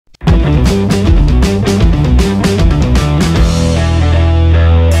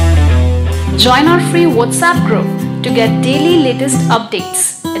Join our free WhatsApp group to get daily latest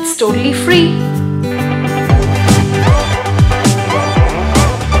updates. It's totally free.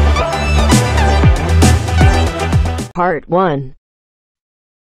 Part 1.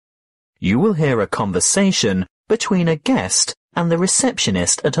 You will hear a conversation between a guest and the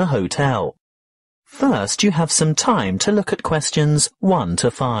receptionist at a hotel. First, you have some time to look at questions 1 to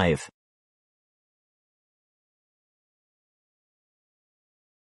 5.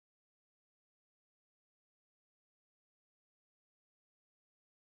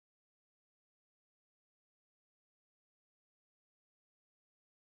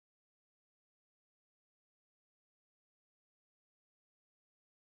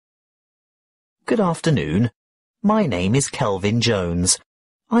 Good afternoon. My name is Kelvin Jones.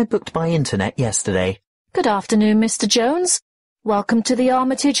 I booked by internet yesterday. Good afternoon, Mr. Jones. Welcome to the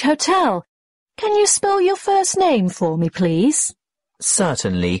Armitage Hotel. Can you spell your first name for me, please?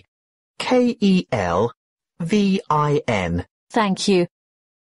 Certainly. K-E-L-V-I-N. Thank you.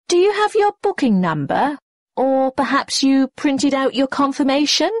 Do you have your booking number? Or perhaps you printed out your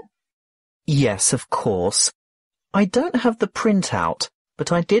confirmation? Yes, of course. I don't have the printout,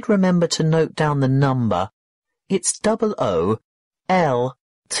 but I did remember to note down the number. It's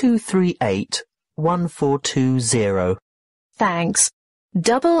OOL-238-1420. Thanks.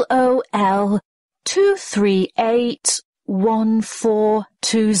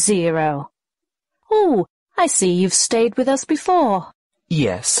 OOL-238-1420. Oh, I see you've stayed with us before.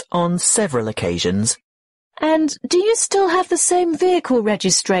 Yes, on several occasions. And do you still have the same vehicle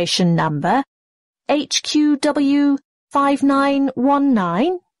registration number? HQW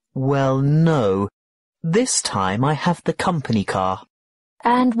 5919? Well, no. This time I have the company car.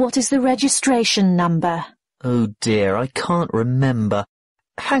 And what is the registration number? Oh dear, I can't remember.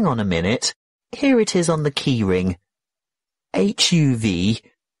 Hang on a minute. Here it is on the keyring. HUV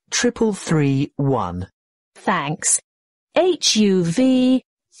 3331. Thanks. HUV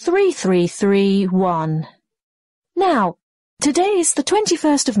 3331. Now, today is the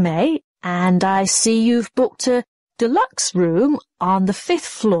 21st of May, and I see you've booked a deluxe room on the 5th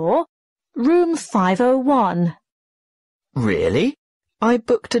floor, room 501. Really? I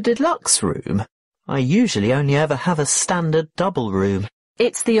booked a deluxe room? I usually only ever have a standard double room.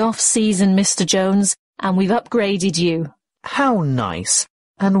 It's the off-season, Mr. Jones, and we've upgraded you. How nice.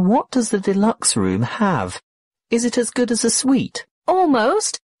 And what does the deluxe room have? Is it as good as a suite?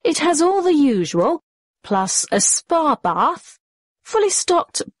 Almost. It has all the usual, plus a spa bath, fully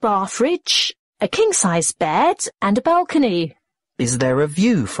stocked bath fridge, a king-size bed, and a balcony. Is there a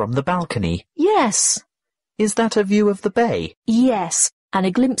view from the balcony? Yes. Is that a view of the bay? Yes, and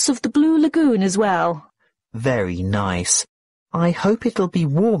a glimpse of the blue lagoon as well. Very nice. I hope it'll be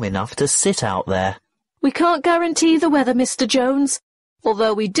warm enough to sit out there. We can't guarantee the weather, Mr. Jones,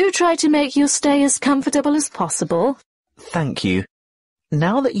 although we do try to make your stay as comfortable as possible. Thank you.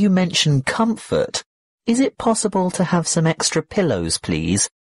 Now that you mention comfort, is it possible to have some extra pillows, please?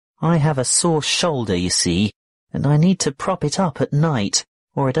 I have a sore shoulder, you see, and I need to prop it up at night,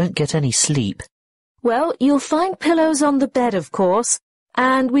 or I don't get any sleep. Well, you'll find pillows on the bed, of course,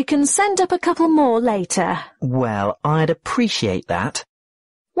 and we can send up a couple more later. Well, I'd appreciate that.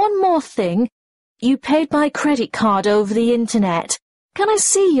 One more thing. You paid by credit card over the internet. Can I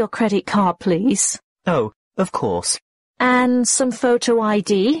see your credit card, please? Oh, of course. And some photo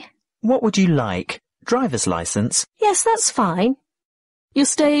ID? What would you like? Driver's license? Yes, that's fine. You're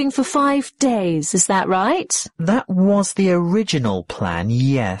staying for 5 days, is that right? That was the original plan,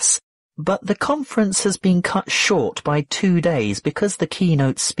 yes. But the conference has been cut short by 2 days because the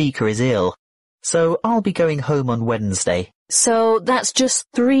keynote speaker is ill. So I'll be going home on Wednesday. So that's just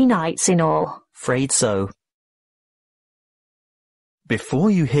 3 nights in all. Afraid so. Before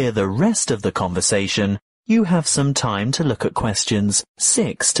you hear the rest of the conversation, you have some time to look at questions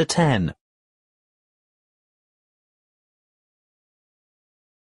 6 to 10.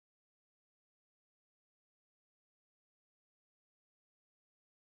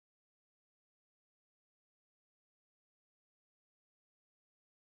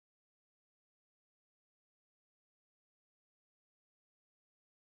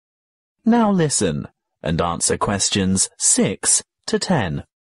 Now listen and answer questions 6 to 10.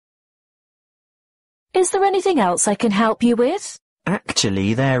 Is there anything else I can help you with?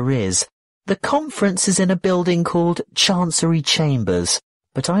 Actually, there is. The conference is in a building called Chancery Chambers,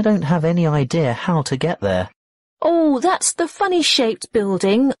 but I don't have any idea how to get there. Oh, that's the funny-shaped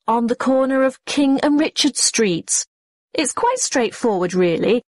building on the corner of King and Richard Streets. It's quite straightforward,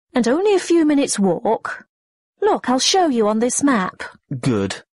 really, and only a few minutes' walk. Look, I'll show you on this map.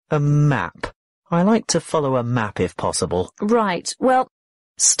 Good. A map. I like to follow a map if possible. Right, well,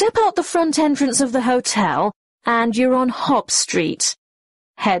 Step out the front entrance of the hotel and you're on Hobb Street.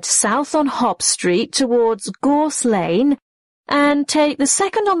 Head south on Hobb Street towards Gorse Lane and take the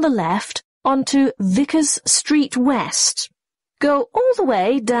second on the left onto Vickers Street West. Go all the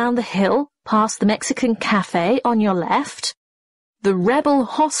way down the hill past the Mexican Cafe on your left, the Rebel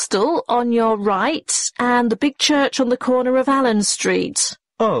Hostel on your right, and the big church on the corner of Allen Street.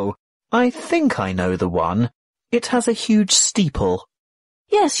 Oh, I think I know the one. It has a huge steeple.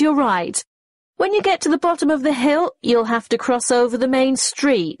 Yes, you're right. When you get to the bottom of the hill, you'll have to cross over the main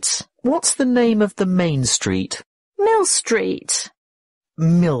street. What's the name of the main street? Mill Street.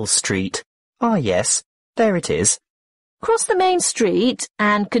 Mill Street. Ah, yes, there it is. Cross the main street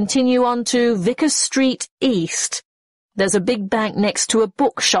and continue on to Vickers Street East. There's a big bank next to a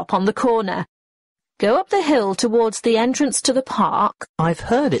bookshop on the corner. Go up the hill towards the entrance to the park. I've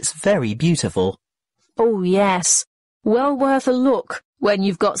heard it's very beautiful. Oh, yes. Well worth a look when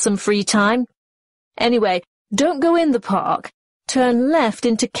you've got some free time. Anyway, don't go in the park. Turn left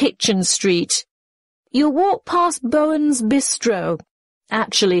into Kitchen Street. You'll walk past Bowen's Bistro.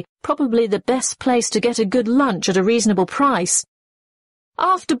 Actually, probably the best place to get a good lunch at a reasonable price.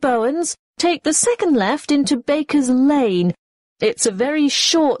 After Bowen's, take the second left into Baker's Lane. It's a very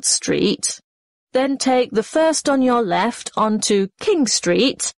short street. Then take the first on your left onto King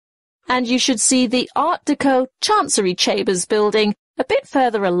Street, and you should see the Art Deco Chancery Chambers building a bit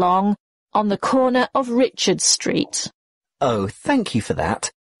further along on the corner of Richard Street. Oh, thank you for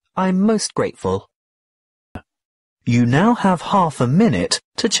that. I'm most grateful. You now have half a minute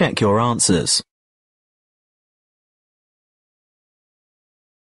to check your answers.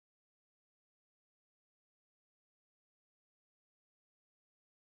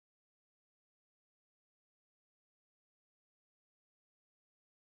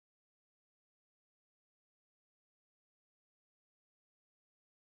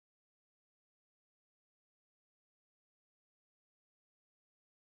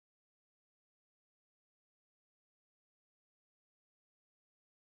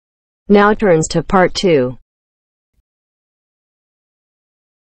 Now turns to part 2.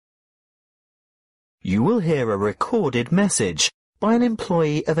 You will hear a recorded message by an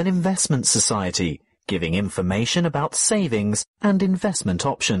employee of an investment society giving information about savings and investment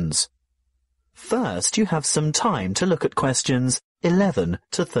options. First, you have some time to look at questions 11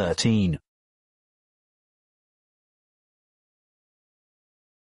 to 13.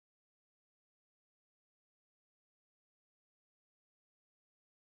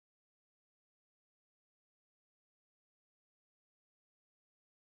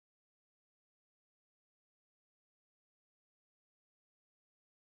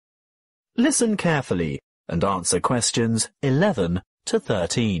 Listen carefully and answer questions 11 to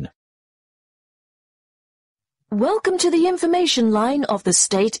 13. Welcome to the information line of the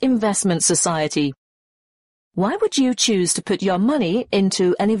State Investment Society. Why would you choose to put your money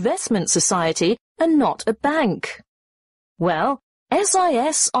into an investment society and not a bank? Well,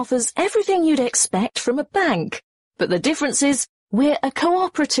 SIS offers everything you'd expect from a bank, but the difference is we're a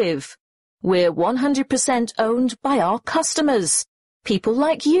cooperative. We're 100% owned by our customers, people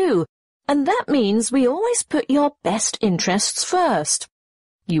like you, and that means we always put your best interests first.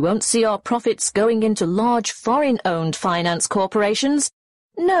 You won't see our profits going into large foreign-owned finance corporations.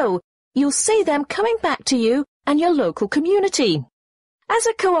 No, you'll see them coming back to you and your local community. As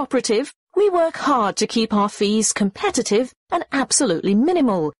a cooperative, we work hard to keep our fees competitive and absolutely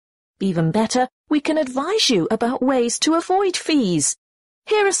minimal. Even better, we can advise you about ways to avoid fees.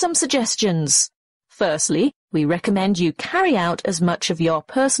 Here are some suggestions. Firstly, we recommend you carry out as much of your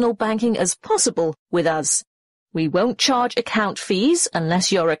personal banking as possible with us. We won't charge account fees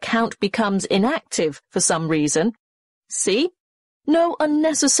unless your account becomes inactive for some reason. See? No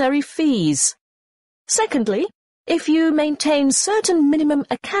unnecessary fees. Secondly, if you maintain certain minimum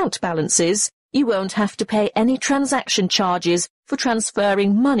account balances, you won't have to pay any transaction charges for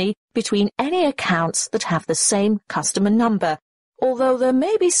transferring money between any accounts that have the same customer number, although there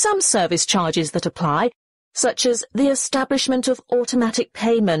may be some service charges that apply, such as the establishment of automatic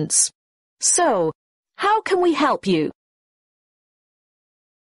payments. So, how can we help you?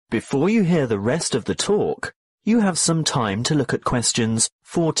 Before you hear the rest of the talk, you have some time to look at questions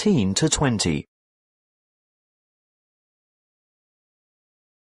 14 to 20.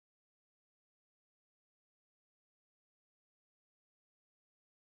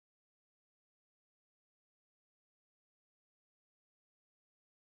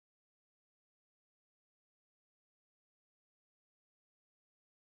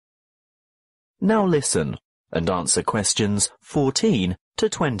 Now listen and answer questions 14 to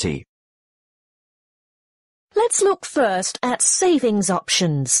 20. Let's look first at savings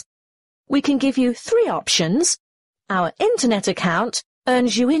options. We can give you 3 options. Our internet account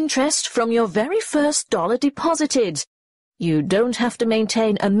earns you interest from your very first dollar deposited. You don't have to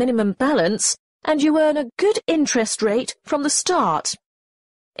maintain a minimum balance, and you earn a good interest rate from the start.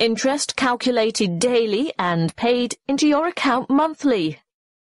 Interest calculated daily and paid into your account monthly.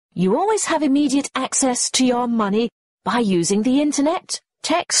 You always have immediate access to your money by using the internet,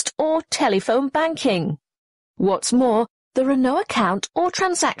 text or telephone banking. What's more, there are no account or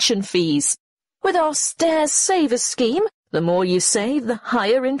transaction fees. With our Stairs Savers scheme, the more you save, the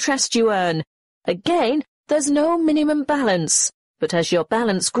higher interest you earn. Again, there's no minimum balance, but as your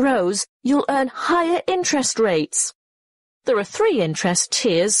balance grows, you'll earn higher interest rates. There are 3 interest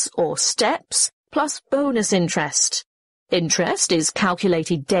tiers or steps, plus bonus interest. Interest is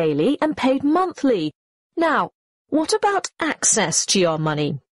calculated daily and paid monthly. Now, what about access to your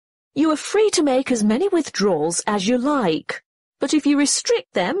money? You are free to make as many withdrawals as you like, but if you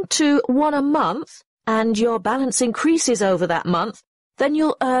restrict them to 1 a month and your balance increases over that month, then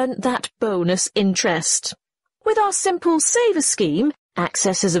you'll earn that bonus interest. With our simple saver scheme,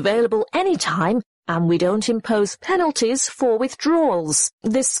 access is available anytime and we don't impose penalties for withdrawals.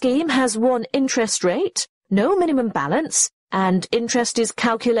 This scheme has 1 interest rate, no minimum balance, and interest is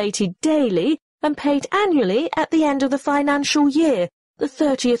calculated daily and paid annually at the end of the financial year, the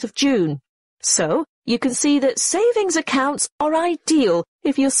 30th of June. So, you can see that savings accounts are ideal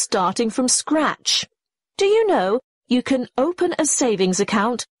if you're starting from scratch. Do you know you can open a savings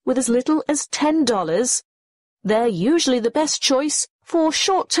account with as little as $10? They're usually the best choice for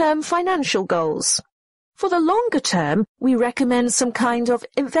short-term financial goals. For the longer term, we recommend some kind of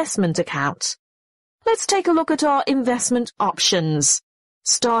investment account. Let's take a look at our investment options.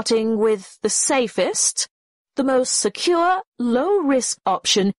 Starting with the safest, the most secure, low-risk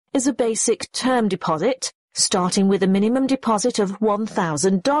option is a basic term deposit, starting with a minimum deposit of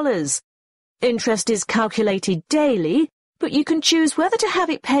 $1,000. Interest is calculated daily, but you can choose whether to have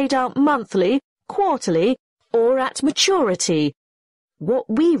it paid out monthly, quarterly, or at maturity. What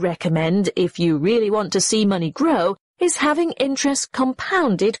we recommend if you really want to see money grow is having interest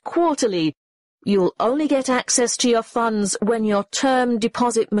compounded quarterly. You'll only get access to your funds when your term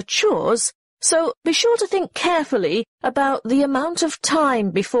deposit matures, so be sure to think carefully about the amount of time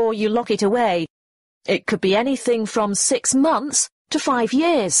before you lock it away. It could be anything from 6 months to 5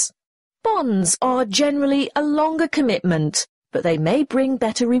 years. Bonds are generally a longer commitment, but they may bring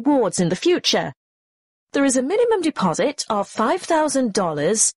better rewards in the future. There is a minimum deposit of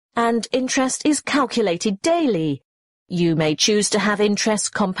 $5,000 and interest is calculated daily. You may choose to have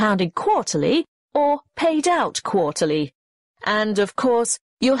interest compounded quarterly or paid out quarterly. And, of course,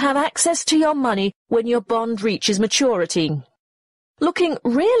 you'll have access to your money when your bond reaches maturity. Looking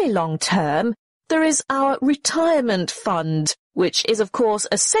really long-term, there is our retirement fund, which is, of course,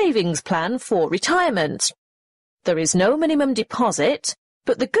 a savings plan for retirement. There is no minimum deposit,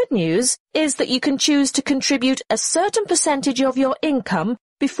 but the good news is that you can choose to contribute a certain percentage of your income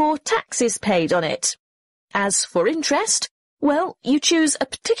before tax is paid on it. As for interest, well, you choose a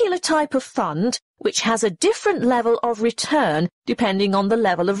particular type of fund which has a different level of return depending on the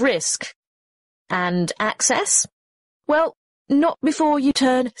level of risk. And access? Well, not before you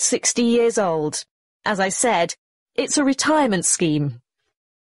turn 60 years old. As I said, it's a retirement scheme.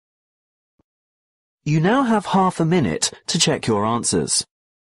 You now have half a minute to check your answers.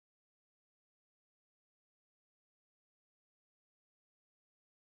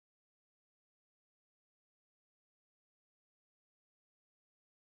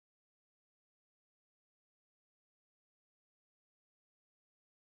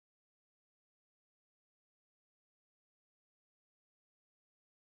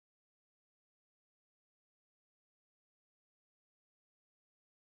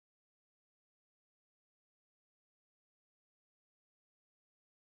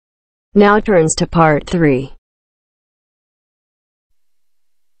 Now turns to part 3.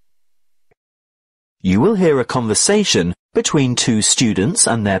 You will hear a conversation between 2 students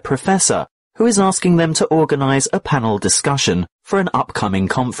and their professor, who is asking them to organize a panel discussion for an upcoming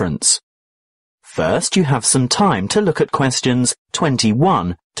conference. First, you have some time to look at questions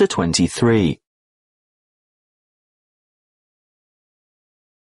 21 to 23.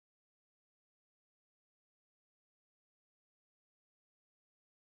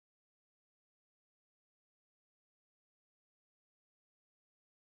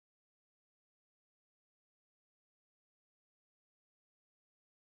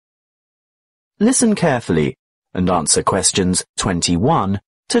 Listen carefully and answer questions 21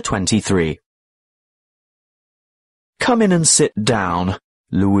 to 23. Come in and sit down,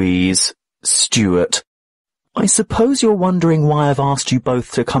 Louise, Stuart. I suppose you're wondering why I've asked you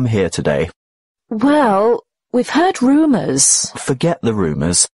both to come here today. Well, we've heard rumours. Forget the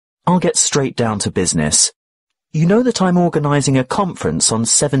rumours. I'll get straight down to business. You know that I'm organising a conference on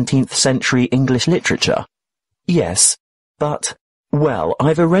 17th century English literature? Yes, but, well,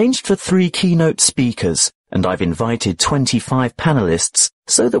 I've arranged for 3 keynote speakers, and I've invited 25 panellists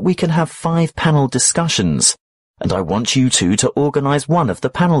so that we can have 5 panel discussions. And I want you two to organise one of the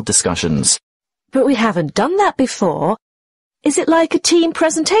panel discussions. But we haven't done that before. Is it like a team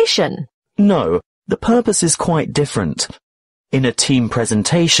presentation? No, the purpose is quite different. In a team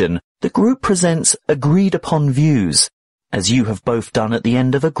presentation, the group presents agreed-upon views, as you have both done at the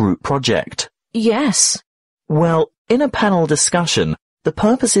end of a group project. Yes. Well, in a panel discussion, the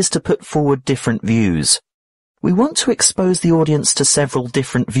purpose is to put forward different views. We want to expose the audience to several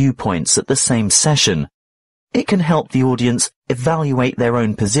different viewpoints at the same session. It can help the audience evaluate their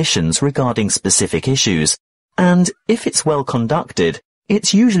own positions regarding specific issues, and if it's well conducted,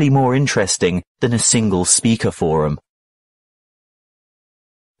 it's usually more interesting than a single speaker forum.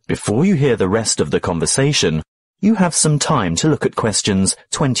 Before you hear the rest of the conversation, you have some time to look at questions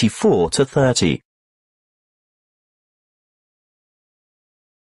 24 to 30.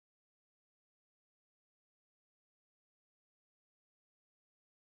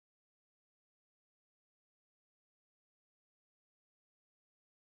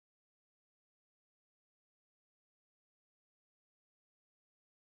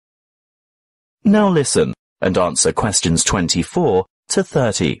 Now listen and answer questions 24 to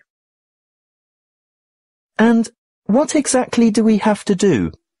 30. And what exactly do we have to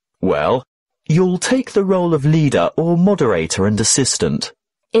do? Well, you'll take the role of leader or moderator and assistant.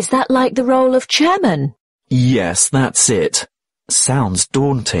 Is that like the role of chairman? Yes, that's it. Sounds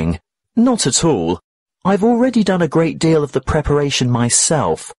daunting. Not at all. I've already done a great deal of the preparation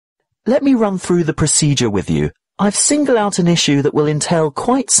myself. Let me run through the procedure with you. I've singled out an issue that will entail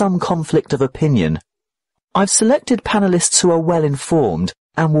quite some conflict of opinion. I've selected panellists who are well informed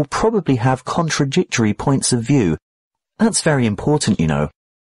and will probably have contradictory points of view. That's very important, you know.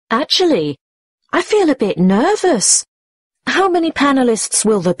 Actually, I feel a bit nervous. How many panellists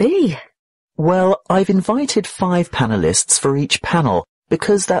will there be? Well, I've invited 5 panellists for each panel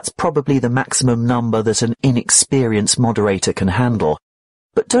because that's probably the maximum number that an inexperienced moderator can handle.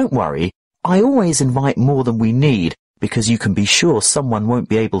 But don't worry, I always invite more than we need because you can be sure someone won't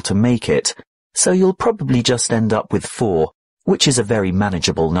be able to make it, so you'll probably just end up with 4, which is a very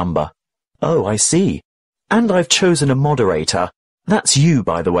manageable number. Oh, I see. And I've chosen a moderator. That's you,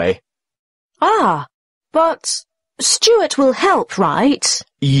 by the way. Ah, but Stuart will help, right?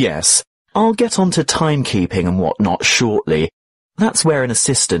 Yes, I'll get on to timekeeping and whatnot shortly. That's where an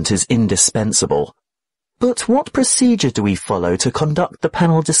assistant is indispensable. But what procedure do we follow to conduct the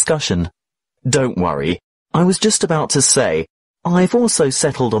panel discussion? Don't worry, I was just about to say, I've also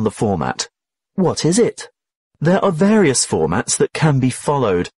settled on the format. What is it? There are various formats that can be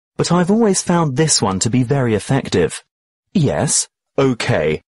followed, but I've always found this one to be very effective. Yes?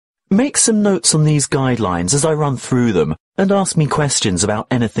 Okay. Make some notes on these guidelines as I run through them, and ask me questions about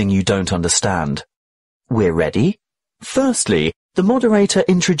anything you don't understand. We're ready? Firstly, the moderator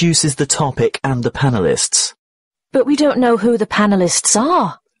introduces the topic and the panellists. But we don't know who the panellists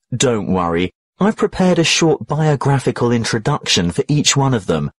are. Don't worry, I've prepared a short biographical introduction for each one of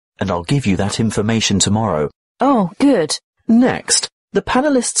them, and I'll give you that information tomorrow. Oh, good. Next, the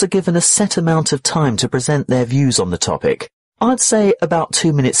panellists are given a set amount of time to present their views on the topic. I'd say about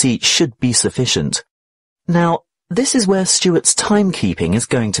 2 minutes each should be sufficient. Now, this is where Stuart's timekeeping is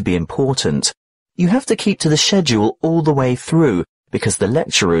going to be important. You have to keep to the schedule all the way through, because the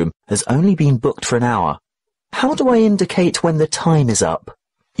lecture room has only been booked for an hour. How do I indicate when the time is up?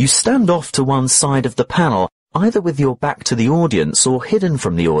 You stand off to one side of the panel, either with your back to the audience or hidden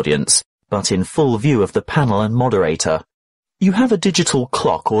from the audience, but in full view of the panel and moderator. You have a digital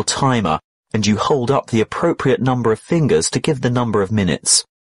clock or timer, and you hold up the appropriate number of fingers to give the number of minutes.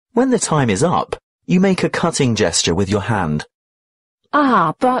 When the time is up, you make a cutting gesture with your hand.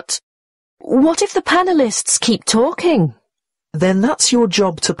 Ah, but what if the panellists keep talking? Then that's your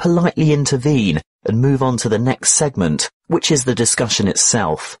job to politely intervene and move on to the next segment, which is the discussion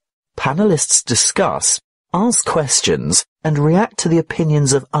itself. Panellists discuss, ask questions, and react to the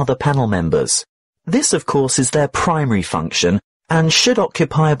opinions of other panel members. This, of course, is their primary function and should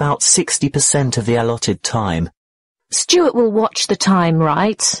occupy about 60% of the allotted time. Stuart will watch the time,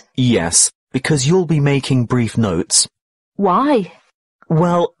 right? Yes, because you'll be making brief notes. Why?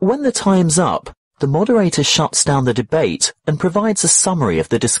 Well, when the time's up, the moderator shuts down the debate and provides a summary of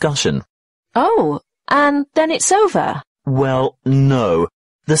the discussion. Oh, and then it's over? Well, no.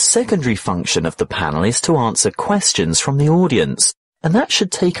 The secondary function of the panel is to answer questions from the audience, and that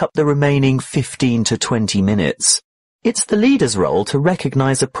should take up the remaining 15 to 20 minutes. It's the leader's role to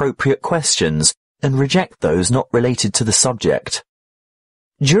recognise appropriate questions and reject those not related to the subject.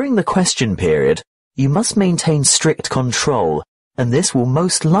 During the question period, you must maintain strict control, and this will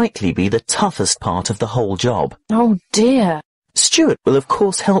most likely be the toughest part of the whole job. Oh dear. Stuart will of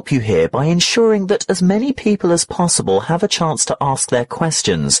course help you here by ensuring that as many people as possible have a chance to ask their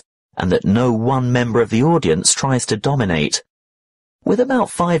questions, and that no one member of the audience tries to dominate. With about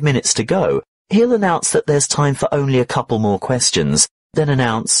 5 minutes to go, he'll announce that there's time for only a couple more questions, then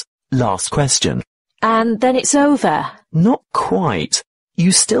announce, last question. And then it's over. Not quite.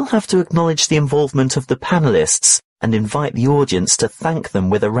 You still have to acknowledge the involvement of the panellists and invite the audience to thank them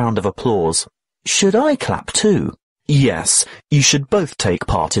with a round of applause. Should I clap too? Yes, you should both take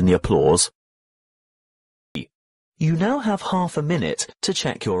part in the applause. You now have half a minute to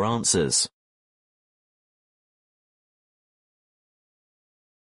check your answers.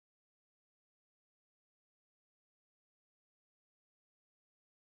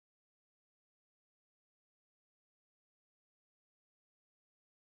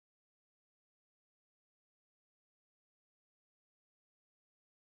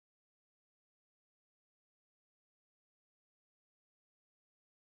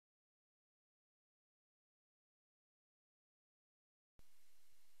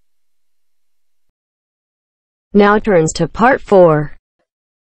 Now turns to part 4.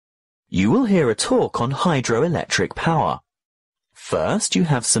 You will hear a talk on hydroelectric power. First, you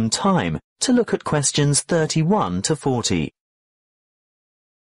have some time to look at questions 31 to 40.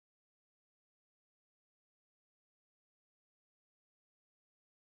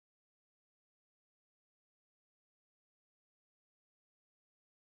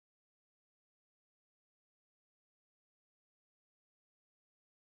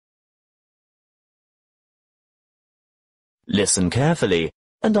 Listen carefully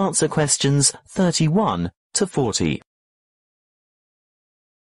and answer questions 31 to 40.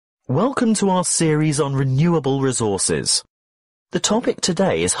 Welcome to our series on renewable resources. The topic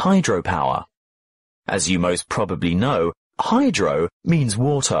today is hydropower. As you most probably know, hydro means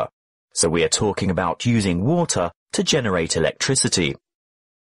water, so we are talking about using water to generate electricity.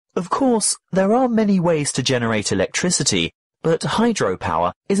 Of course, there are many ways to generate electricity, but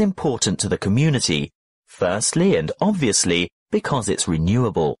hydropower is important to the community. Firstly and obviously because it's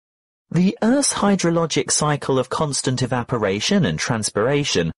renewable. The Earth's hydrologic cycle of constant evaporation and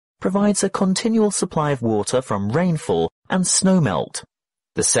transpiration provides a continual supply of water from rainfall and snowmelt.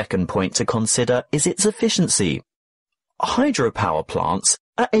 The second point to consider is its efficiency. Hydropower plants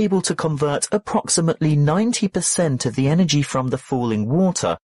are able to convert approximately 90% of the energy from the falling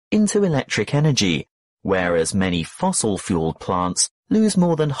water into electric energy, whereas many fossil-fueled plants lose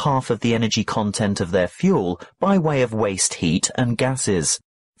more than half of the energy content of their fuel by way of waste heat and gases.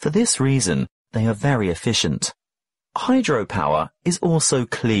 For this reason, they are very efficient. Hydropower is also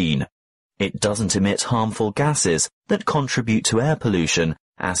clean. It doesn't emit harmful gases that contribute to air pollution,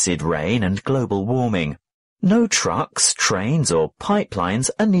 acid rain and global warming. No trucks, trains or pipelines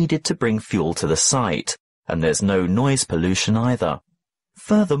are needed to bring fuel to the site, and there's no noise pollution either.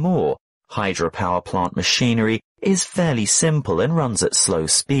 Furthermore, hydropower plant machinery is fairly simple and runs at slow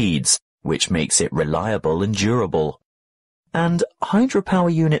speeds, which makes it reliable and durable. And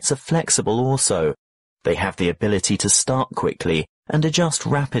hydropower units are flexible also. They have the ability to start quickly and adjust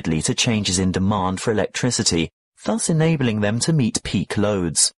rapidly to changes in demand for electricity, thus enabling them to meet peak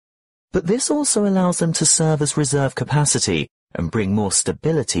loads. But this also allows them to serve as reserve capacity and bring more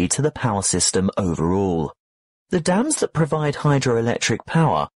stability to the power system overall. The dams that provide hydroelectric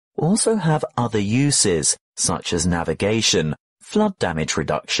power also have other uses, such as navigation, flood damage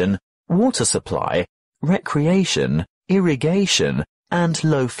reduction, water supply, recreation, irrigation, and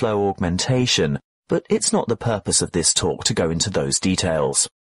low-flow augmentation, but it's not the purpose of this talk to go into those details.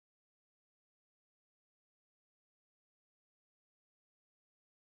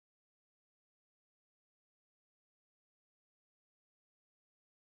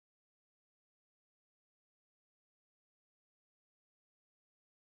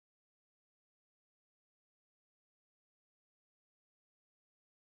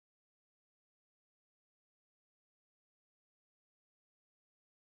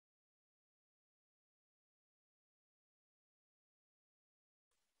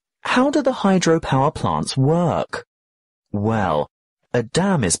 How do the hydropower plants work? Well, a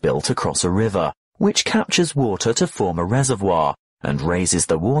dam is built across a river, which captures water to form a reservoir and raises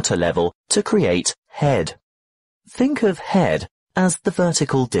the water level to create head. Think of head as the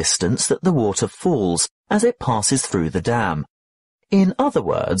vertical distance that the water falls as it passes through the dam. In other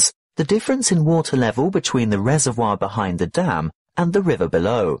words, the difference in water level between the reservoir behind the dam and the river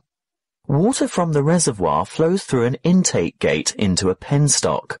below. Water from the reservoir flows through an intake gate into a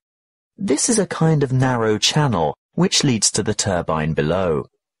penstock. This is a kind of narrow channel which leads to the turbine below.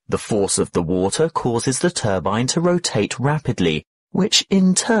 The force of the water causes the turbine to rotate rapidly, which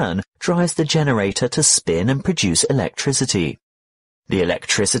in turn drives the generator to spin and produce electricity. The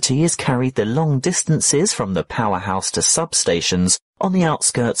electricity is carried the long distances from the powerhouse to substations on the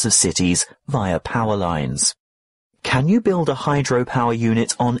outskirts of cities via power lines. Can you build a hydropower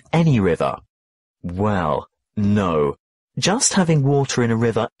unit on any river? Well, no. Just having water in a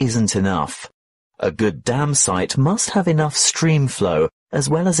river isn't enough. A good dam site must have enough stream flow as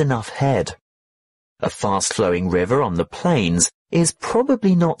well as enough head. A fast-flowing river on the plains is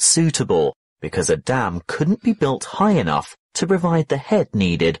probably not suitable because a dam couldn't be built high enough to provide the head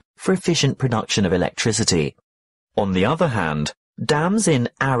needed for efficient production of electricity. On the other hand, dams in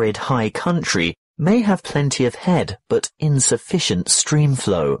arid high country may have plenty of head but insufficient stream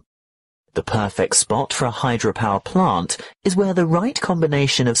flow. The perfect spot for a hydropower plant is where the right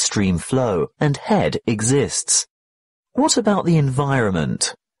combination of stream flow and head exists. What about the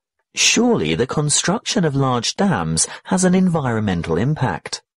environment? Surely the construction of large dams has an environmental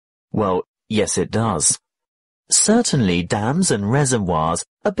impact. Well, yes it does. Certainly dams and reservoirs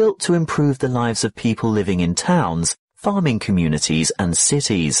are built to improve the lives of people living in towns, farming communities and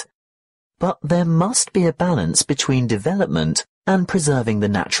cities. But there must be a balance between development and preserving the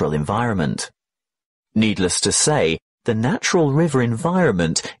natural environment. Needless to say, the natural river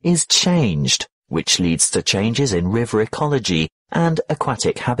environment is changed, which leads to changes in river ecology and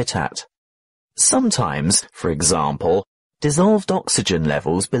aquatic habitat. Sometimes, for example, dissolved oxygen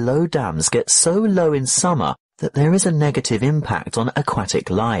levels below dams get so low in summer that there is a negative impact on aquatic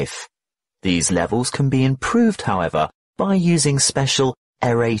life. These levels can be improved, however, by using special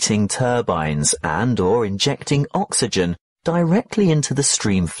aerating turbines and/or injecting oxygen directly into the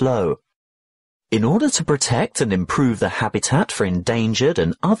stream flow. In order to protect and improve the habitat for endangered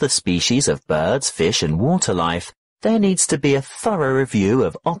and other species of birds, fish and water life, there needs to be a thorough review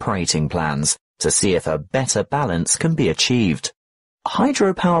of operating plans to see if a better balance can be achieved.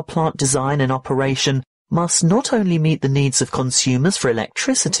 Hydropower plant design and operation must not only meet the needs of consumers for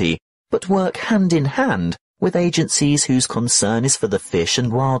electricity, but work hand in hand with agencies whose concern is for the fish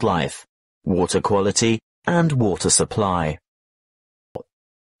and wildlife, water quality and water supply.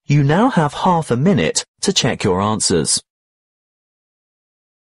 You now have half a minute to check your answers.